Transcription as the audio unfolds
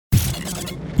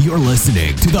You're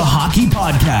listening to the Hockey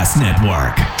Podcast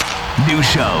Network. New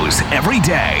shows every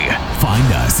day.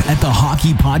 Find us at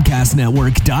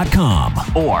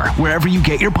thehockeypodcastnetwork.com or wherever you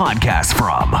get your podcasts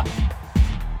from.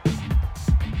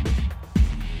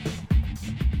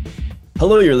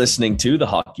 Hello, you're listening to the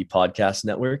Hockey Podcast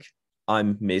Network.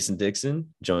 I'm Mason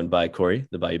Dixon, joined by Corey,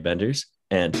 the Bayou Benders,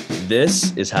 and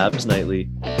this is Habs Nightly,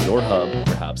 your hub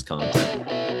for Habs content.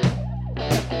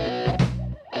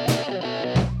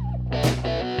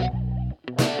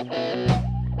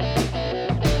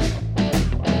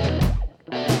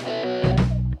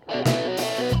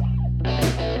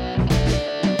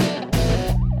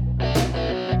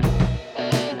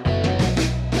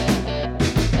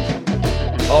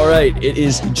 All right, it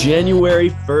is January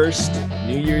 1st,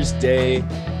 New Year's Day,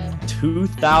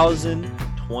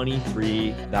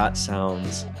 2023. That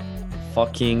sounds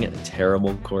fucking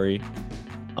terrible, Corey.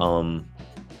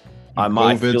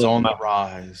 COVID's on the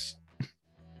rise.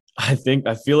 I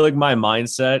feel like my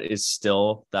mindset is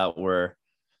still that we're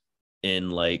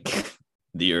in like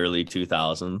the early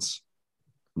 2000s,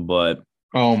 but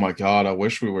oh my God, I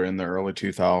wish we were in the early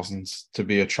 2000s to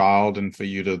be a child and for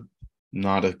you to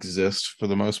not exist for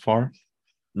the most part.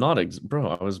 Bro,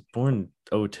 I was born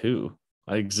 02.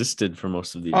 I existed for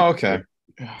most of the Oh, okay.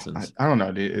 I don't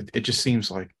know, dude. It just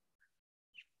seems like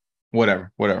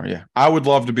whatever. Yeah. I would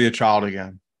love to be a child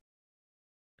again.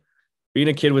 Being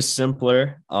a kid was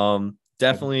simpler.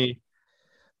 Definitely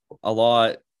a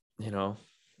lot,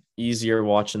 easier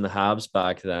watching the Habs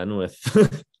back then with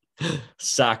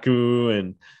Saku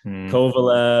and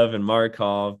Kovalev and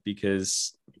Markov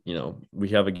because we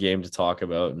have a game to talk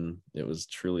about, and it was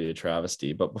truly a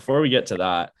travesty. But before we get to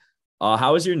that,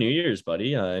 how was your New Year's,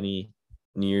 buddy? Any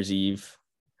New Year's Eve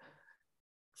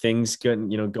things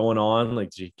going on? Like,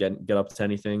 did you get up to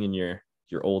anything in your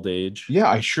old age? Yeah,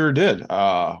 I sure did.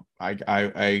 I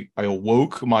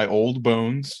awoke my old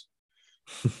bones.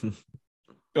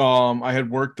 I had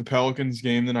worked the Pelicans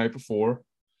game the night before.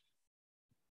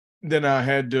 Then I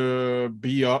had to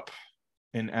be up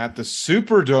and at the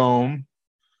Superdome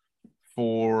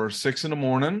for 6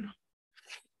 a.m.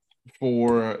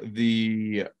 for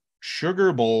the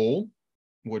Sugar Bowl,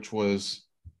 which was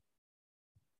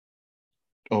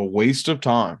a waste of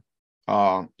time.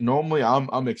 Normally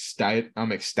I'm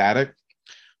ecstatic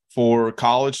for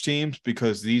college teams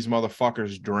because these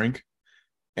motherfuckers drink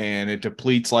and it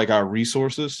depletes like our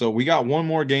resources. So we got one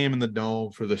more game in the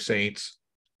dome for the Saints.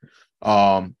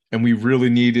 And we really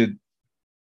needed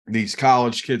these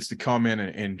college kids to come in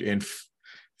and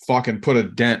fucking put a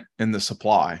dent in the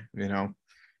supply,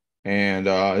 and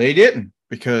they didn't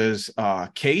because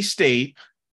K-State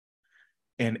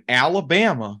and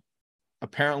Alabama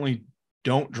apparently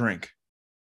don't drink.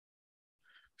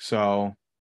 So,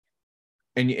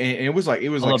 and it was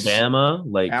Alabama,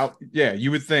 yeah, you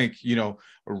would think, a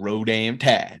Rodam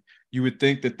Tad, you would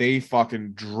think that they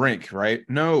fucking drink, right?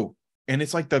 No, and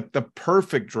it's like the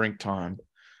perfect drink time.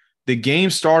 The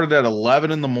game started at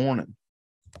 11 a.m.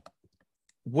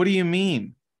 What do you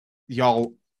mean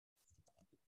y'all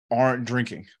aren't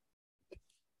drinking?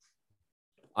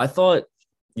 I thought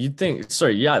you'd think,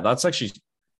 sorry, yeah, that's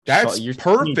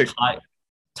perfect.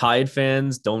 Tide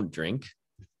fans don't drink.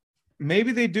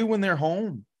 Maybe they do when they're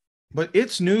home, but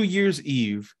it's New Year's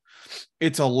Eve.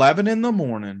 It's 11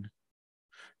 a.m.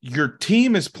 Your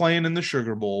team is playing in the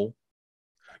Sugar Bowl.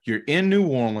 You're in New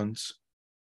Orleans.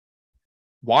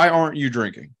 Why aren't you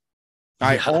drinking?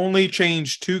 I only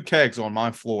changed 2 kegs on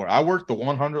my floor. I worked the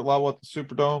 100 level at the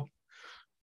Superdome.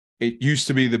 It used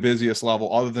to be the busiest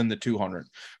level other than the 200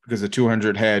 because the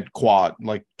 200 had quad,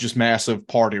 like just massive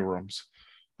party rooms.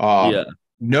 As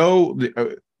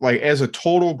a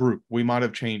total group, we might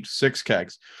have changed 6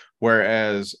 kegs,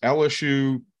 whereas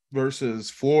LSU versus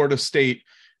Florida State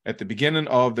at the beginning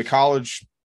of the college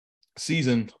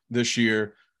season this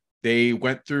year, they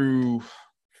went through,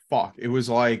 it was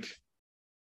like,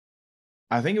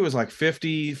 I think it was like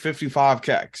 50, 55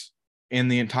 kegs in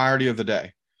the entirety of the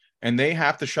day. And they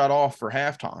have to shut off for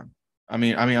halftime.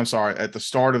 I'm sorry, at the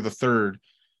start of the third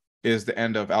is the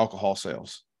end of alcohol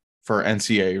sales for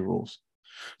NCAA rules.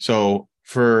 So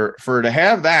for to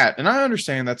have that, and I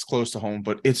understand that's close to home,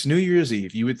 but it's New Year's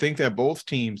Eve. You would think that both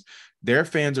teams, their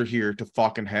fans are here to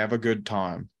fucking have a good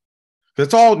time.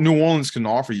 That's all New Orleans can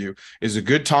offer you is a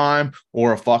good time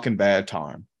or a fucking bad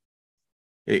time.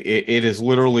 It is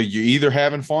literally you either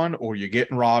having fun or you're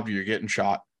getting robbed or you're getting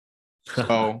shot.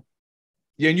 So,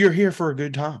 yeah, and you're here for a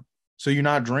good time. So you're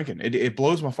not drinking. It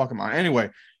blows my fucking mind. Anyway,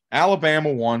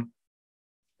 Alabama won.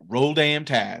 Roll damn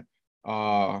Tide.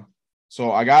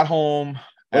 So I got home.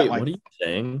 Wait, what are you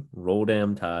saying? Roll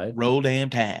damn Tide? Roll damn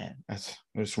Tide. That's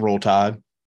Roll Tide.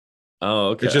 Oh,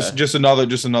 okay. It's just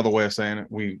another way of saying it.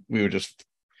 We were just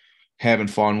having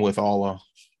fun with all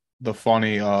the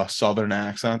funny southern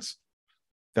accents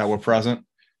that were present.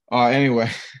 Anyway,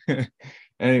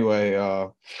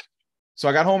 so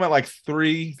I got home at like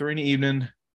 3 in the evening,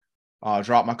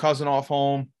 dropped my cousin off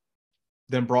home,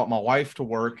 then brought my wife to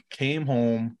work, came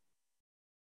home.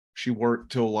 She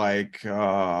worked till like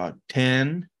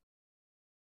 10,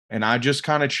 and I just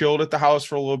kind of chilled at the house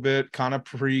for a little bit, kind of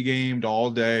pre-gamed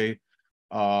all day,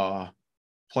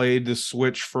 played the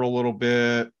Switch for a little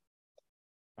bit,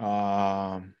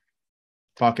 fucking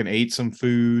ate some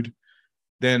food.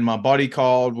 Then my buddy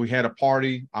called. We had a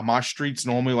party. My street's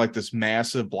normally like this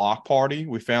massive block party.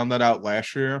 We found that out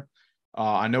last year.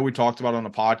 I know we talked about it on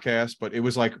the podcast, but it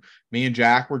was like me and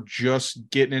Jack were just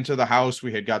getting into the house.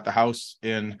 We had got the house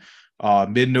in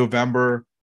mid-November,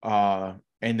 and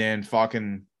then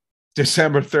fucking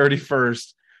December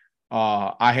 31st,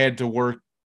 I had to work,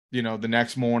 the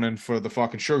next morning for the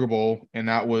fucking Sugar Bowl, and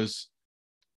that was,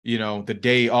 the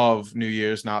day of New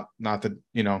Year's, I'm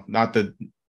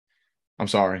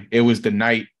sorry. It was the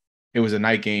night. It was a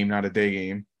night game, not a day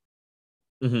game.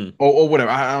 Mm-hmm. Or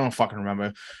whatever. I don't fucking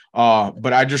remember.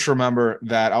 But I just remember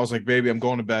that I was like, baby, I'm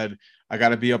going to bed. I got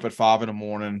to be up at 5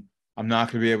 a.m. I'm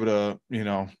not going to be able to,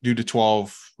 do the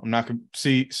 12. I'm not going to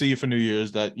see you for New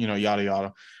Year's, that, yada,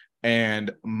 yada. And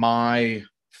my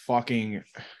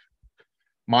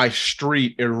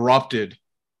street erupted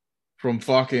from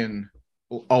fucking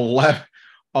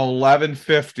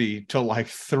 11:50 to like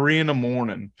 3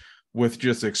 a.m. with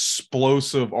just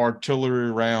explosive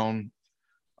artillery round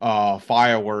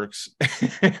fireworks.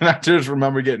 And I just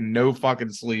remember getting no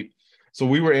fucking sleep. So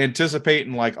we were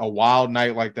anticipating like a wild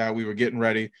night like that. We were getting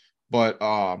ready, but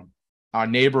our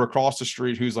neighbor across the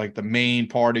street, who's like the main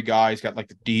party guy, he's got like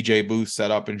the DJ booth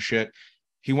set up and shit,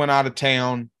 he went out of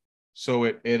town, so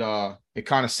it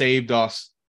kind of saved us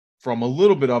from a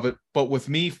little bit of it. But with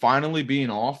me finally being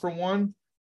off for one,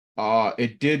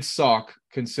 it did suck,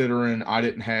 considering I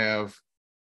didn't have,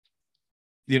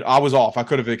 I was off. I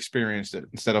could have experienced it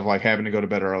instead of like having to go to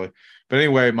bed early. But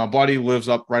anyway, my buddy lives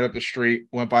right up the street,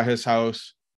 went by his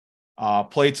house,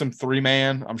 played some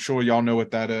 3-man. I'm sure y'all know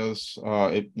what that is.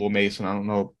 Mason, I don't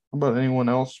know about anyone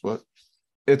else, but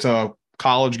it's a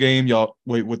college game. Y'all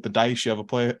wait with the dice. You ever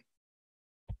play it?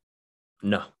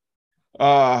 No.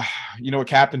 You know what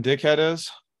Captain Dickhead is?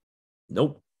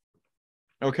 Nope.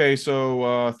 Okay,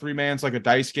 so 3-man's like a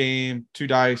dice game, 2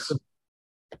 dice.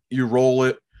 You roll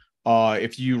it.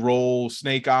 If you roll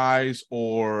snake eyes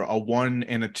or a 1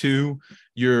 and a 2,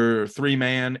 you're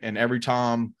 3-man, and every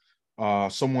time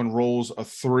someone rolls a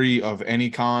 3 of any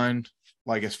kind,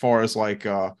 like as far as like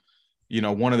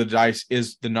one of the dice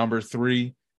is the number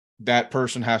 3, that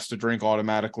person has to drink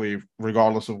automatically,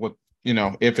 regardless of what,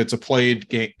 if it's a played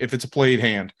game, if it's a played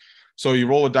hand. So you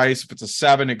roll a dice. If it's a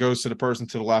 7, it goes to the person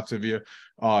to the left of you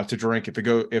to drink. If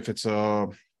it's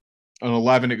an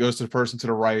 11, it goes to the person to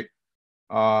the right.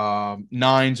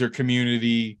 9s are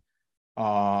community.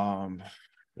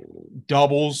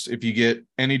 Doubles, if you get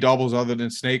any doubles other than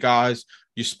snake eyes,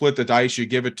 you split the dice. You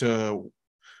give it to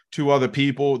 2 other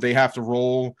people. They have to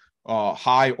roll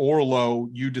high or low.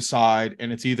 You decide,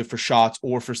 and it's either for shots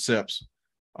or for sips.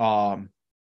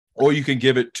 Or you can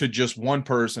give it to just one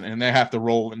person, and they have to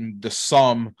roll, and the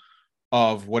sum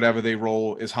of whatever they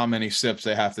roll is how many sips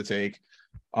they have to take.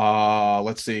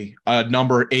 Let's see.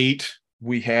 Number 8,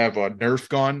 we have a Nerf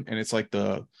gun, and it's like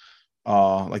the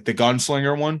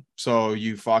gunslinger one. So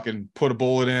you fucking put a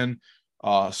bullet in,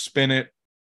 spin it,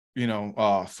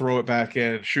 throw it back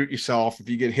in, shoot yourself. If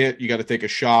you get hit, you got to take a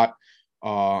shot.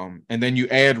 And then you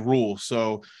add rules.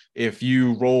 So if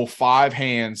you roll 5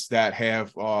 hands that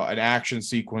have an action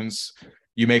sequence,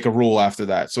 you make a rule after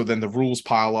that. So then the rules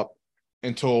pile up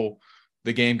until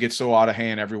the game gets so out of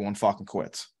hand, everyone fucking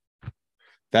quits.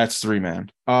 That's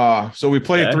 3-man. So we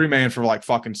played 3-man for like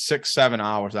fucking 6-7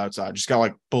 hours outside. Just got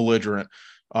like belligerent.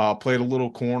 Played a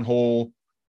little cornhole,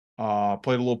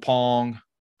 played a little pong,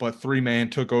 but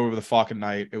 3-man took over the fucking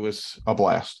night. It was a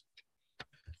blast.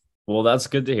 Well, that's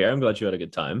good to hear. I'm glad you had a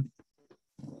good time.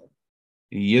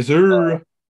 Yes, sir.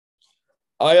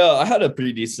 I had a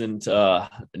pretty decent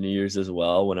New Year's as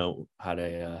well when I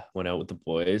went out with the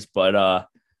boys, but I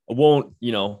won't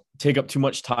take up too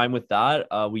much time with that.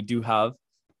 We do have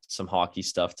some hockey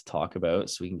stuff to talk about,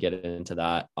 so we can get into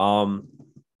that.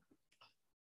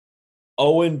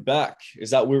 Owen Beck, I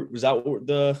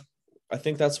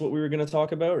think that's what we were going to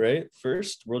talk about, right?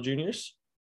 First, World Juniors.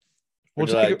 Or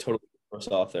did I totally throw us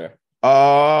off there?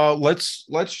 Let's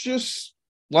go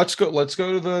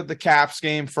to the Caps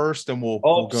game first, and we'll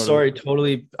go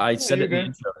totally. I said it in the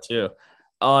intro too.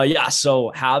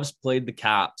 So Habs played the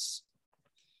Caps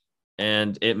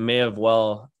And it might as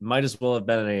well have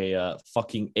been a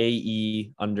fucking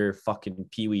AE under fucking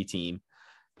Pee Wee team,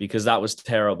 because that was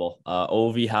terrible.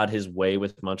 Ovi had his way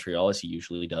with Montreal, as he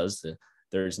usually does.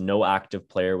 There's no active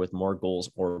player with more goals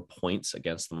or points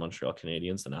against the Montreal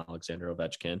Canadiens than Alexander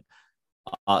Ovechkin.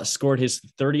 Scored his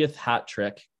 30th hat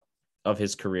trick of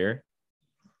his career.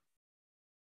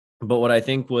 But what I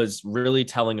think was really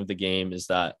telling of the game is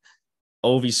that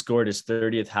Ovi scored his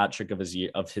 30th hat trick of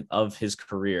his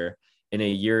career in a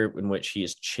year in which he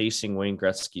is chasing Wayne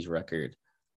Gretzky's record.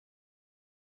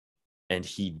 And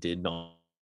he did not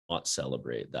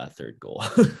celebrate that third goal,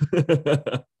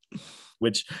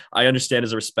 which I understand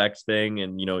is a respect thing.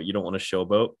 And, you don't want to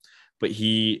showboat, but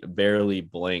he barely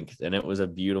blinked, and it was a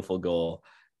beautiful goal.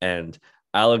 And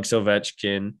Alex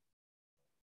Ovechkin,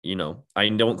 I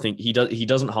don't think he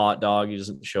doesn't hot dog, he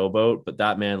doesn't showboat, but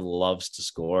that man loves to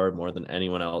score more than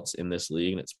anyone else in this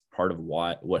league. And it's part of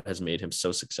what has made him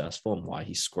so successful and why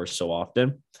he scores so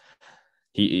often.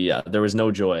 There was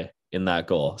no joy in that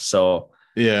goal. So,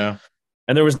 yeah.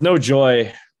 And there was no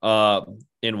joy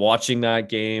in watching that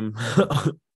game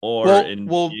or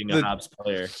being a Habs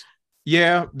player.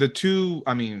 Yeah, the two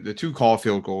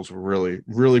Caulfield goals were really,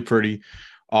 really pretty.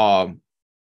 But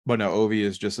no, Ovi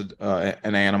is just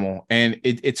an animal, and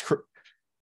it's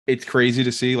crazy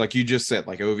to see. Like you just said,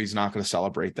 like Ovi's not going to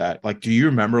celebrate that. Like, do you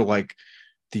remember like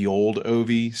the old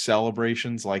Ovi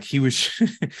celebrations? Like he was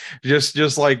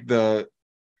just like the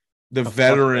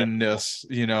veteranness,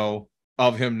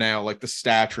 of him now. Like the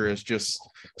stature is just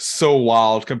so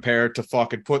wild compared to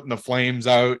fucking putting the Flames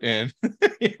out and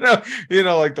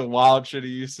like the wild shit he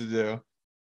used to do.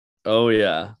 Oh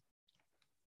yeah.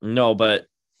 No, but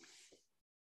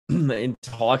in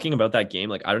talking about that game,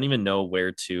 like I don't even know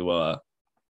where do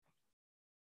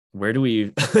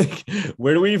we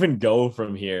even go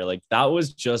from here? Like that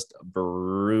was just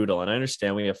brutal. And I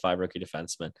understand we have 5 rookie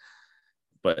defensemen,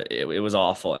 but it was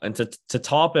awful. And to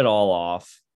top it all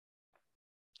off,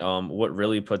 what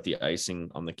really put the icing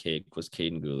on the cake was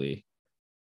Caden Gooley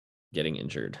getting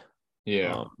injured.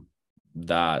 Yeah.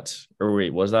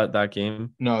 Was that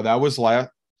game? No, that was last.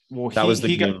 Well, that was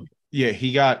the game.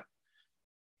 He got.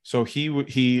 So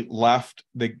he left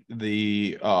the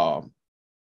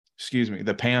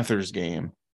Panthers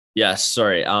game. Yes,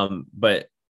 sorry. But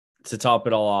to top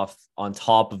it all off, on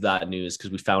top of that news, because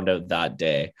we found out that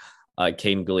day,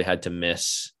 Caden Gooley had to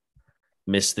miss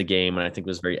the game, and I think it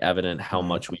was very evident how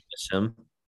much we miss him,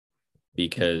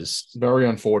 because very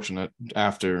unfortunate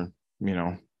after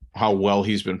how well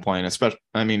he's been playing. Especially,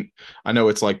 I know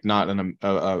it's like not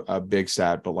a big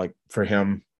stat, but like for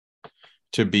him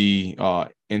to be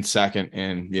in second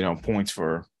in points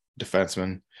for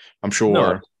defensemen, I'm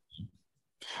sure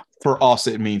for us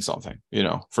it means something.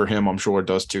 For him, I'm sure it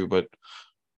does too. But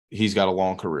he's got a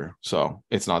long career, so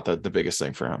it's not the biggest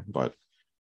thing for him. But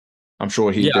I'm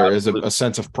sure there is a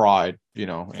sense of pride,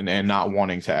 and not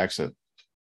wanting to exit.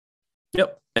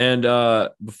 Yep. And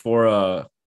before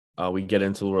we get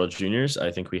into the World Juniors,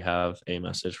 I think we have a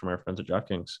message from our friends at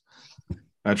DraftKings.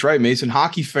 That's right, Mason.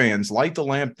 Hockey fans, light the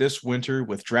lamp this winter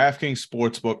with DraftKings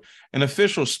Sportsbook, an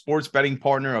official sports betting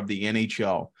partner of the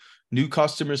NHL. New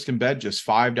customers can bet just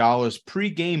 $5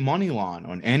 pre-game money line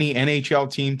on any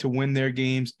NHL team to win their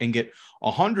games and get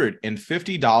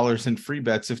 $150 in free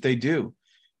bets if they do.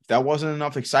 If that wasn't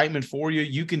enough excitement for you,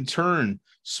 you can turn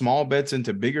small bets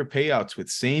into bigger payouts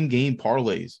with same-game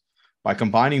parlays. By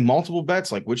combining multiple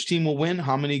bets like which team will win,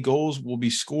 how many goals will be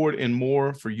scored, and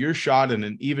more for your shot and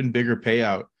an even bigger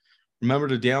payout. Remember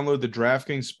to download the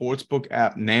DraftKings Sportsbook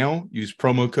app now. Use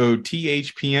promo code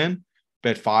THPN.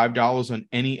 Bet $5 on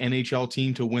any NHL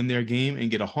team to win their game and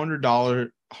get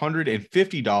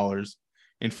 $150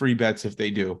 in free bets if they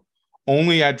do.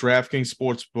 Only at DraftKings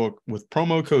Sportsbook with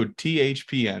promo code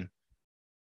THPN.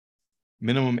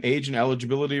 Minimum age and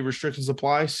eligibility restrictions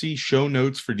apply. See show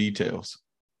notes for details.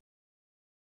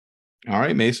 All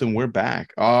right, Mason, we're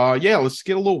back. Let's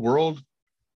get a little World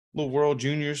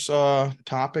Juniors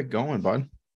topic going, bud.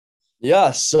 Yeah,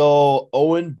 so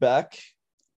Owen Beck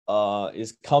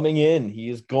is coming in. He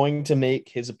is going to make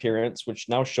his appearance, which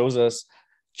now shows us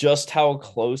just how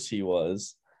close he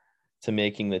was to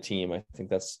making the team. I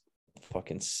think that's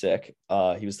fucking sick.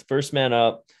 He was the first man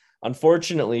up.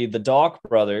 Unfortunately, the Doc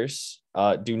brothers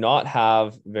do not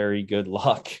have very good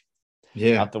luck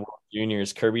at the World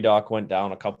Juniors. Kirby Doc went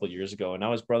down a couple of years ago, and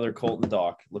now his brother Colton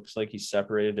Doc looks like he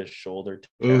separated his shoulder.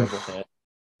 Terrible hit.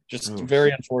 Just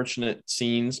very unfortunate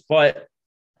scenes, but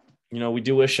we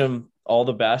do wish him all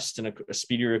the best and a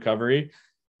speedy recovery.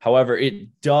 However,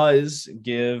 it does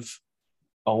give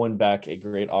Owen Beck a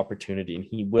great opportunity, and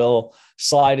he will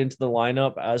slide into the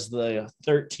lineup as the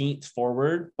 13th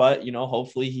forward. But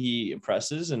hopefully he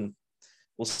impresses, and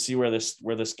we'll see where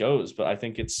this goes. But I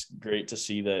think it's great to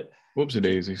see that Whoopsie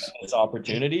daisies. His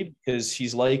opportunity, because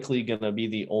he's likely going to be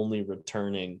the only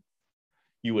returning,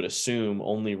 you would assume,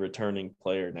 only returning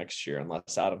player next year,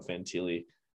 unless Adam Fantilli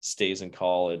stays in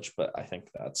college. But I think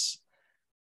that's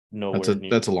nowhere near.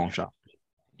 That's a long shot.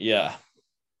 Yeah.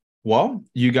 Well,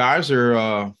 you guys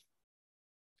are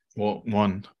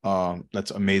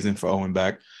that's amazing for Owen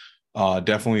Beck.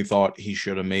 Definitely thought he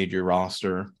should have made your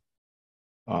roster.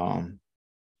 And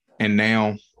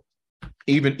now,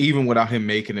 even without him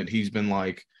making it, he's been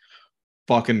like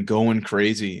fucking going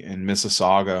crazy in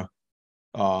Mississauga,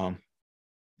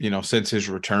 since his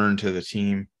return to the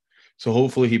team. So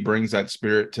hopefully he brings that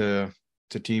spirit to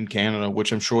Team Canada,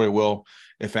 which I'm sure he will.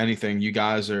 If anything, you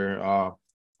guys are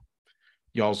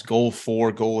y'all's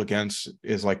goal against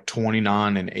is like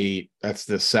 29-8. That's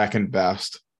the second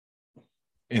best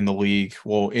in the league.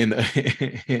 Well, in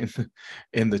the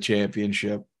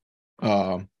championship.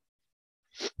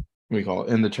 We call it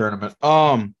in the tournament.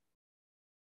 So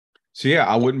yeah,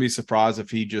 I wouldn't be surprised if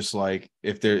he just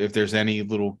if there's any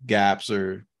little gaps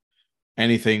or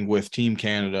anything with Team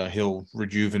Canada, he'll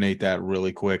rejuvenate that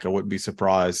really quick. I wouldn't be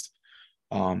surprised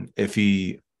if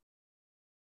he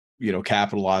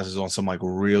capitalizes on some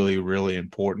really, really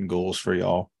important goals for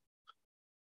y'all.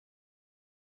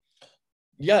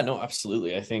 Yeah, no,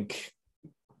 absolutely. I think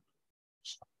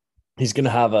he's going to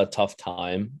have a tough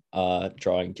time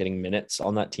getting minutes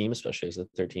on that team, especially as the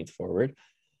 13th forward.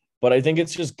 But I think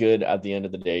it's just good at the end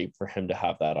of the day for him to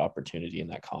have that opportunity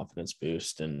and that confidence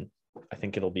boost. And I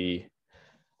think I'll be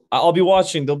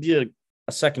watching. There'll be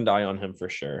a second eye on him for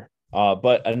sure.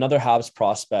 But another Habs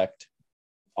prospect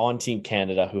on Team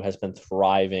Canada who has been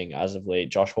thriving as of late,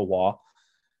 Joshua Waugh.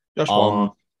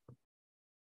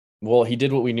 Well, he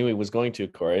did what we knew he was going to,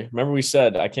 Corey. Remember we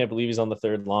said, I can't believe he's on the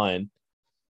third line.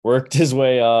 Worked his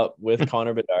way up with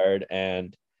Connor Bedard,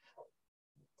 and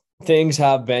things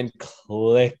have been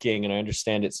clicking. And I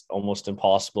understand it's almost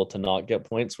impossible to not get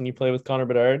points when you play with Connor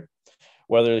Bedard,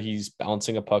 whether he's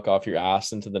bouncing a puck off your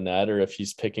ass into the net or if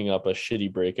he's picking up a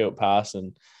shitty breakout pass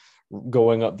and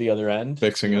going up the other end,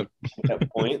 fixing it,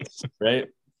 get points, right?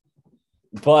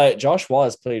 But Josh Waugh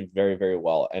has played very, very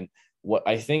well. And what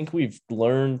I think we've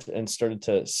learned and started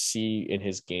to see in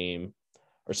his game,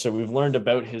 we've learned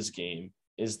about his game,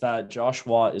 is that Josh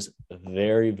Waugh is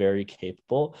very, very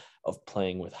capable of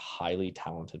playing with highly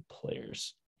talented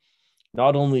players.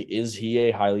 Not only is he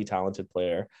a highly talented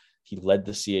player, he led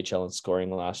the CHL in scoring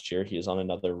last year. He is on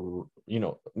another,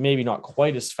 maybe not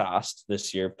quite as fast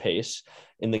this year pace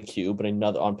in the queue, but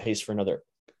on pace for another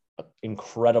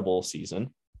incredible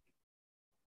season.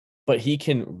 But he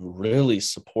can really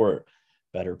support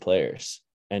better players,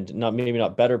 and not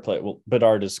better play. Well,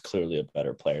 Bedard is clearly a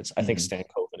better player. I think Stan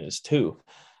Coven is too,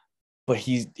 but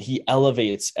he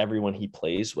elevates everyone he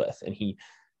plays with, and he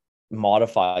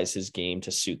modifies his game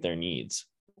to suit their needs,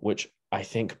 which I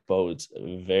think bodes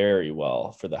very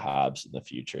well for the Habs in the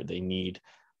future. They need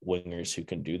wingers who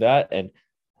can do that. And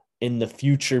in the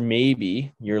future,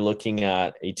 maybe you're looking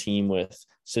at a team with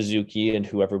Suzuki and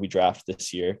whoever we draft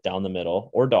this year down the middle,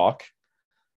 or Doc,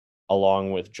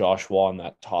 along with Josh Waugh in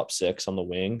that top six on the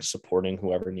wing, supporting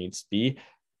whoever needs to be,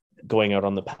 going out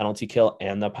on the penalty kill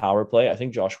and the power play. I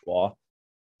think Josh Waugh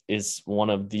is one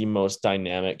of the most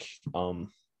dynamic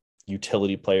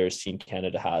utility players Team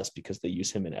Canada has, because they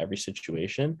use him in every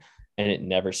situation and it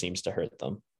never seems to hurt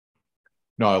them.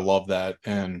 No, I love that.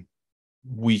 And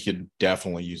we could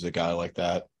definitely use a guy like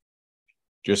that.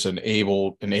 Just an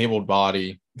enabled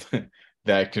body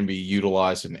that can be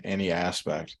utilized in any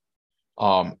aspect.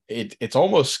 It's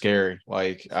almost scary.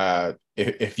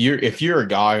 If you're a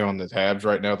guy on the Habs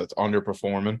right now that's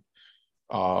underperforming,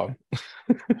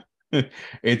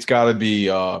 it's got to be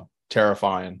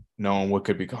terrifying knowing what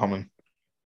could be coming.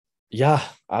 Yeah,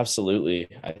 absolutely.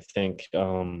 I think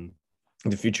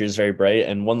the future is very bright.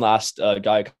 And one last guy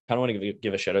I kind of want to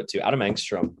give a shout out to, Adam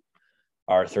Engstrom,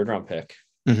 our third round pick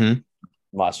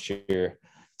last year,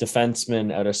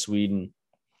 defenseman out of Sweden.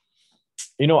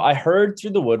 I heard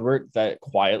through the woodwork that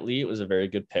quietly it was a very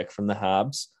good pick from the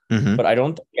Habs, but I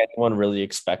don't think anyone really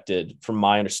expected, from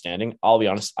my understanding. I'll be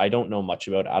honest, I don't know much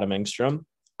about Adam Engstrom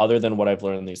other than what I've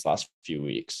learned these last few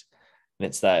weeks. And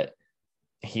it's that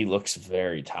he looks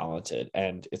very talented.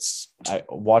 And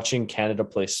watching Canada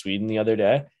play Sweden the other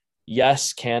day.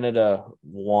 Yes, Canada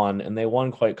won, and they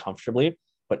won quite comfortably.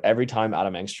 But every time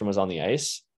Adam Engstrom was on the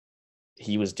ice,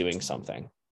 he was doing something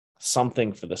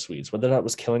for the Swedes, whether that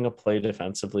was killing a play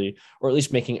defensively or at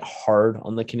least making it hard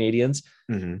on the Canadians.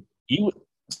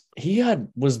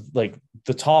 was like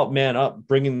the top man up,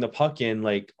 bringing the puck in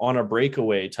like on a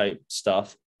breakaway type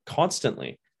stuff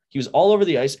constantly. He was all over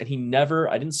the ice, and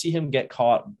I didn't see him get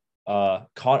caught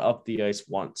up the ice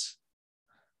once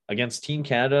against Team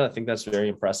Canada. I think that's very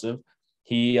impressive.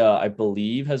 He, I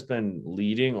believe, has been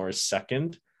leading or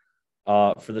second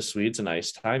for the Swedes in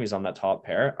ice time. He's on that top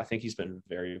pair. I think he's been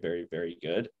very, very, very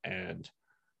good. And,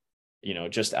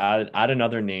 just add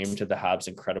another name to the Habs'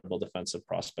 incredible defensive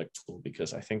prospect pool,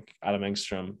 because I think Adam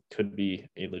Engstrom could be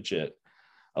a legit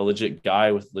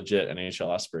guy with legit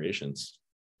NHL aspirations.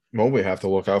 Well, we have to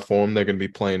look out for them. They're going to be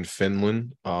playing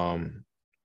Finland.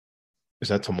 Is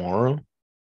that tomorrow?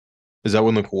 Is that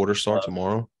when the quarters start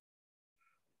tomorrow?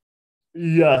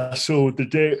 Yeah. So the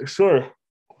day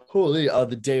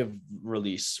of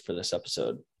release for this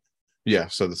episode. Yeah.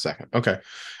 So the second. Okay.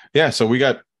 Yeah. So we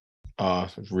got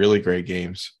really great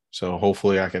games. So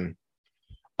hopefully I'm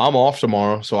off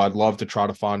tomorrow. So I'd love to try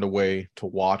to find a way to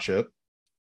watch it.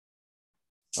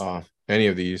 Any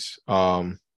of these.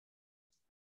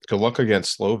 Good luck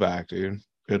against Slovak, dude.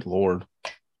 Good Lord.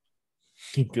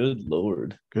 Good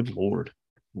Lord. Good Lord.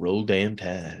 Roll damn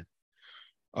tide.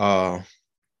 So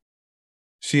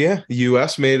yeah, the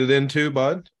US made it in too,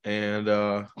 bud. And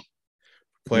if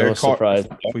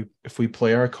we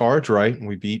play our cards right and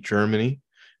we beat Germany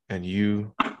and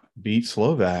you beat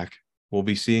Slovak, we'll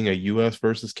be seeing a US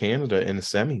versus Canada in the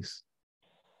semis.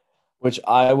 Which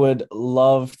I would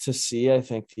love to see. I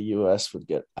think the US would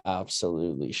get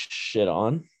absolutely shit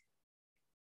on.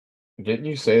 Didn't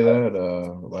you say that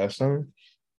last time?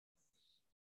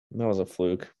 That was a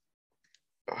fluke.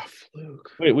 A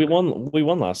fluke. Wait, we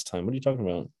won last time. What are you talking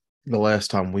about? The last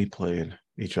time we played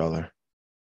each other.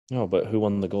 No, but who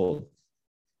won the gold?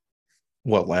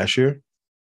 What, last year?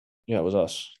 Yeah, it was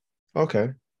us. Okay.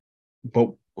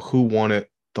 But who won it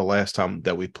the last time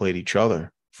that we played each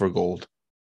other for gold?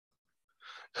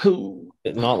 Who?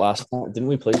 Not last time. Didn't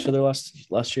we play each other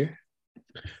last year?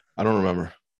 I don't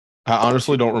remember. I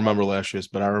honestly don't remember last year's,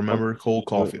 but I remember Cole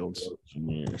Caulfield's.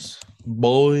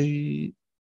 Boy.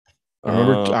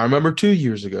 I remember 2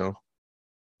 years ago.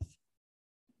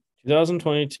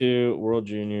 2022 World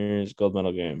Juniors gold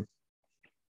medal game.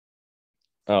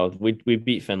 Oh, we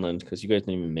beat Finland because you guys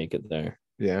didn't even make it there.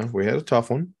 Yeah, we had a tough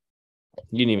one.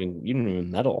 You didn't even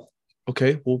medal.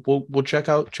 Okay, we'll check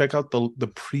out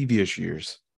the previous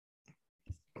years.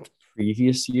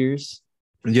 Previous years?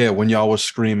 Yeah, when y'all was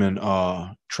screaming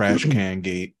trash can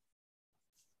gate.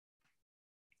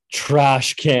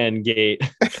 Trash can gate.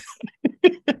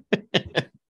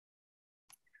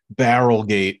 Barrel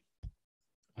gate.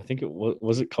 I think it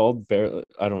was it called barrel.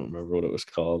 I don't remember what it was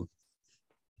called.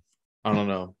 I don't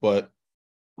know, but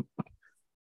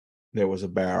there was a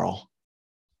barrel.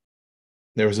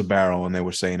 There was a barrel, and they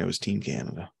were saying it was Team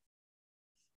Canada.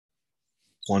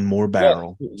 One more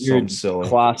barrel. Yeah, you're silly.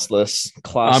 Classless.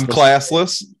 I'm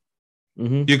classless.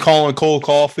 Mm-hmm. You calling Cole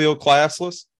Caulfield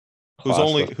classless?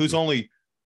 Classless. Who's only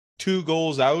 2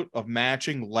 goals out of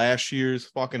matching last year's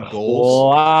fucking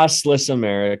goals? Classless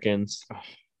Americans.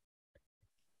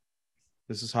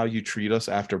 This is how you treat us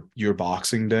after your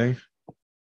Boxing Day?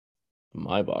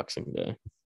 My Boxing Day.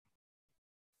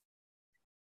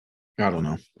 I don't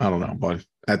know, bud.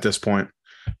 At this point,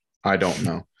 I don't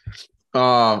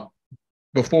know.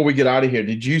 Before we get out of here,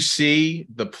 did you see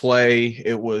the play?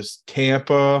 It was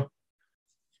Tampa.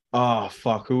 Oh,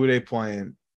 fuck. Who were they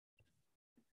playing?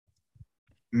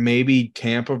 Maybe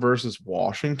Tampa versus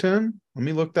Washington? Let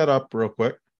me look that up real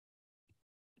quick.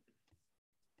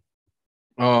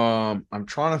 I'm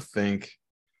trying to think.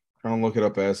 I'm trying to look it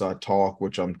up as I talk,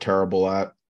 which I'm terrible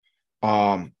at.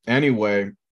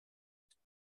 Anyway,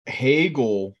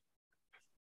 Hagel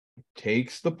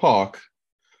takes the puck,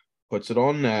 puts it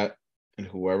on net, and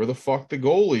whoever the fuck the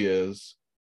goalie is,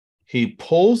 he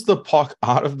pulls the puck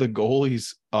out of the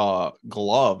goalie's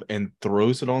glove and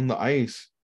throws it on the ice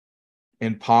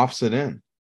and pops it in.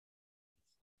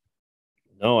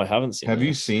 No, I haven't seen. Have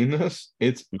you seen this?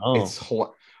 It's no.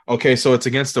 Okay, so it's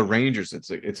against the Rangers.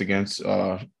 It's against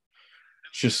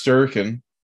Shesterkin.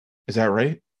 Is that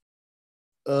right?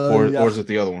 Or is it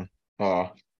the other one?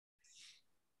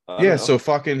 Yeah, so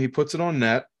fucking he puts it on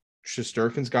net.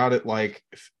 Shesterkin's got it like,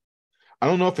 I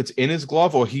don't know if it's in his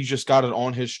glove or he just got it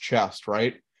on his chest,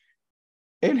 right?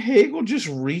 And Hagel just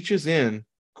reaches in,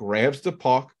 grabs the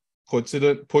puck, puts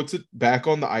it back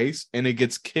on the ice, and it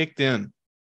gets kicked in.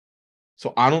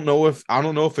 So I don't know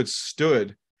if it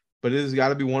stood, but it has got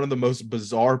to be one of the most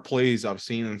bizarre plays I've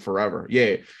seen in forever.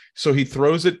 Yeah. So he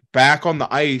throws it back on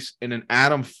the ice, and then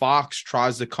Adam Fox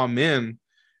tries to come in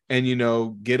and,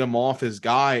 get him off his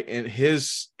guy, and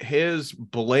his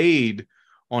blade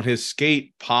on his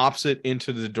skate, pops it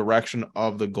into the direction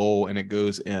of the goal, and it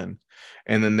goes in.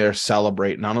 And then they're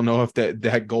celebrating. I don't know if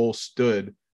that goal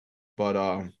stood, but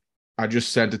I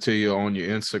just sent it to you on your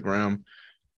Instagram.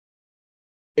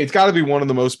 It's got to be one of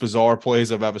the most bizarre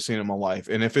plays I've ever seen in my life.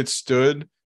 And if it stood,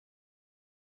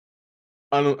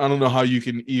 I don't know how you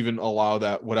can even allow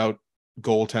that without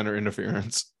goaltender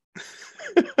interference.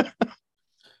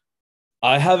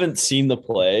 I haven't seen the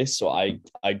play, so I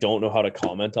don't know how to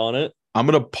comment on it. I'm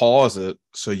going to pause it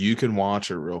so you can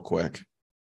watch it real quick,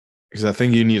 because I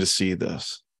think you need to see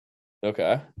this.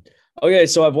 Okay,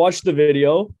 so I've watched the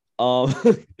video.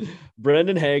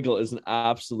 Brendan Hagel is an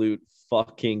absolute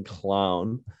fucking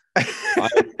clown. I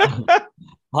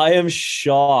am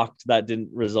shocked that didn't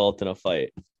result in a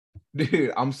fight.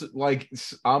 Dude, I'm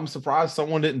surprised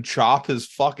someone didn't chop his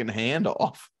fucking hand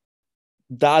off.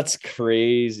 That's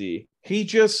crazy. He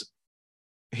just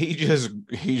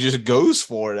goes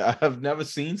for it. I've never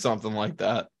seen something like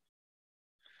that.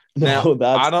 Now,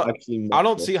 I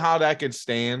don't see how that could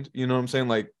stand. You know what I'm saying?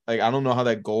 Like I don't know how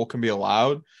that goal can be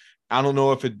allowed. I don't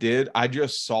know if it did. I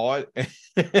just saw it and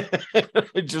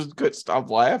I just couldn't stop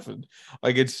laughing.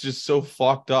 Like, it's just so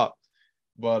fucked up.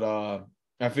 But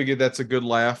I figured that's a good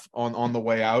laugh on the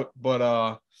way out.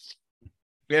 But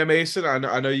yeah, Mason,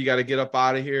 I know you got to get up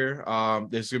out of here.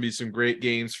 There's gonna be some great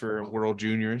games for World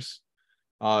Juniors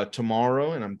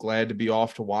tomorrow, and I'm glad to be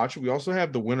off to watch it. We also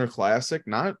have the Winter Classic.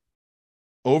 Not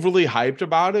overly hyped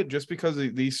about it, just because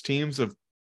these teams have,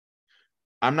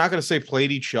 I'm not going to say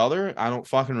played each other. I don't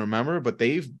fucking remember, but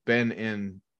they've been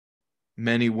in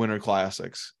many Winter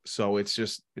Classics. So it's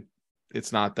just,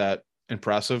 it's not that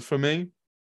impressive for me.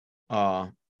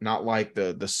 Not like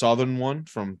the Southern one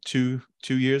from two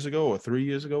years ago or 3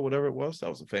 years ago, whatever it was. That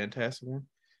was a fantastic one.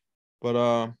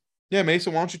 But yeah,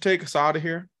 Mason, why don't you take us out of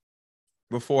here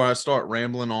before I start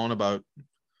rambling on about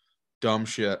dumb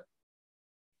shit?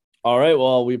 All right.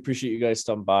 Well, we appreciate you guys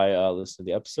stopping by, listening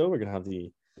to the episode. We're going to have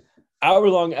the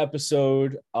hour-long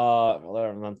episode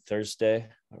on Thursday,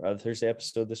 or the Thursday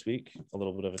episode this week. A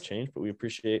little bit of a change, but we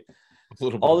appreciate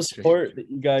all the support that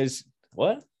you guys.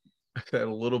 What? I've had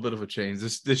a little bit of a change.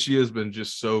 This year has been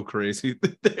just so crazy.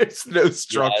 There's no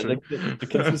structure. Yeah, the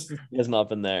consistency has not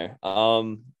been there.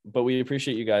 But we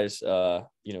appreciate you guys,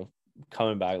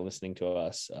 coming back, listening to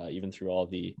us, even through all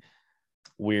the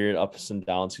weird ups and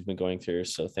downs we've been going through.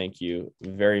 So thank you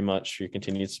very much for your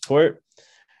continued support.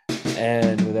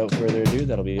 And without further ado,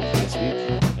 that'll be it for this week.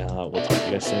 We'll talk to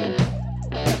you guys soon.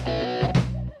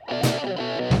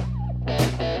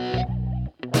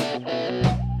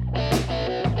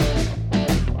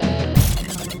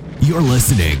 You're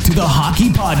listening to the Hockey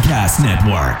Podcast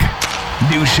Network.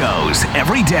 New shows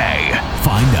every day.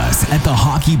 Find us at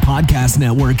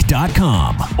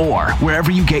thehockeypodcastnetwork.com or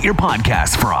wherever you get your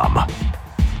podcasts from.